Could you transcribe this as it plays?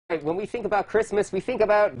When we think about Christmas, we think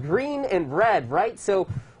about green and red, right? So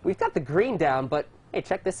we've got the green down, but hey,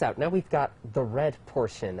 check this out. Now we've got the red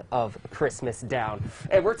portion of Christmas down.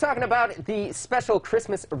 And we're talking about the special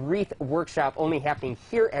Christmas wreath workshop only happening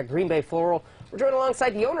here at Green Bay Floral. We're joined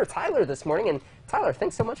alongside the owner, Tyler, this morning. And Tyler,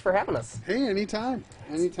 thanks so much for having us. Hey, anytime.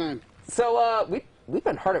 Anytime. So we've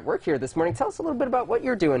been hard at work here this morning. Tell us a little bit about what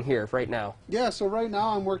you're doing here right now. Yeah, so right now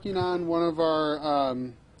I'm working on one of our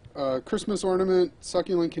Christmas ornament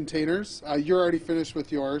succulent containers. You're already finished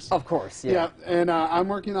with yours. Of course, yeah. Yeah, and I'm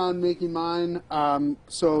working on making mine.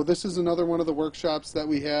 So this is another one of the workshops that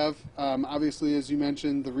we have. Obviously, as you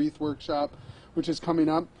mentioned, the wreath workshop, which is coming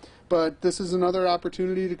up. But this is another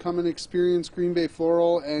opportunity to come and experience Green Bay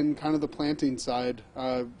Floral and kind of the planting side.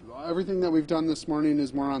 Everything that we've done this morning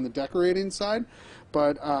is more on the decorating side,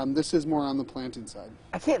 but this is more on the planting side.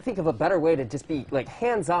 I can't think of a better way to just be like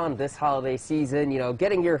hands-on this holiday season. You know,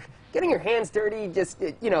 getting your hands dirty, just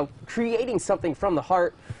creating something from the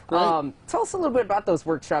heart. Right. Tell us a little bit about those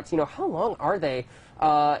workshops. You know, how long are they,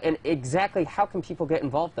 and exactly how can people get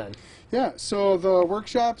involved then? Yeah, so the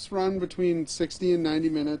workshops run between 60 and 90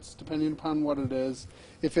 minutes, depending upon what it is.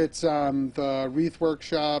 If it's the wreath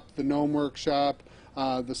workshop, the gnome workshop,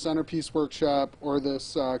 the centerpiece workshop, or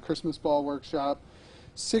this Christmas ball workshop,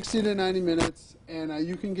 60 to 90 minutes, and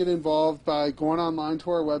you can get involved by going online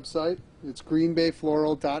to our website. It's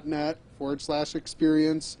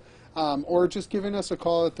greenbayfloral.net/experience, or just giving us a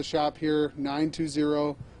call at the shop here,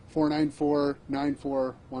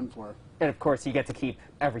 920-494-9414. And of course, you get to keep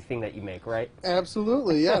everything that you make, right?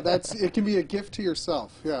 Absolutely, yeah. It can be a gift to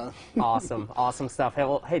yourself, yeah. Awesome, awesome stuff. Hey,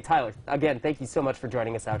 well, hey, Tyler, again, thank you so much for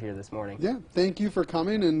joining us out here this morning. Yeah, thank you for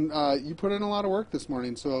coming, and you put in a lot of work this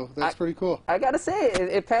morning, so that's pretty cool. I gotta say,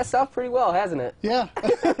 it passed off pretty well, hasn't it? Yeah.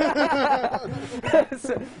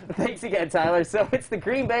 So, thanks again, Tyler. So it's the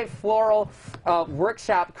Green Bay Floral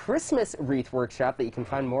Workshop, Christmas Wreath Workshop, that you can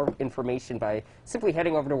find more information by simply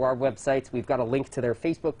heading over to our websites. We've got a link to their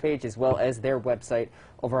Facebook page as well as their website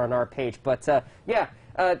over on our page. But yeah,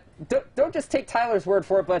 don't just take Tyler's word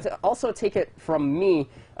for it, but also take it from me,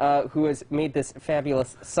 who has made this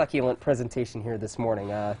fabulous succulent presentation here this morning.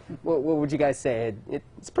 What would you guys say?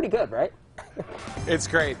 It's pretty good, right? It's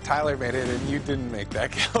great. Tyler made it, and you didn't make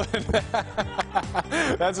that, Kellen.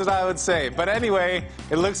 That's what I would say. But anyway,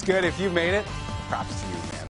 it looks good. If you made it, props to you.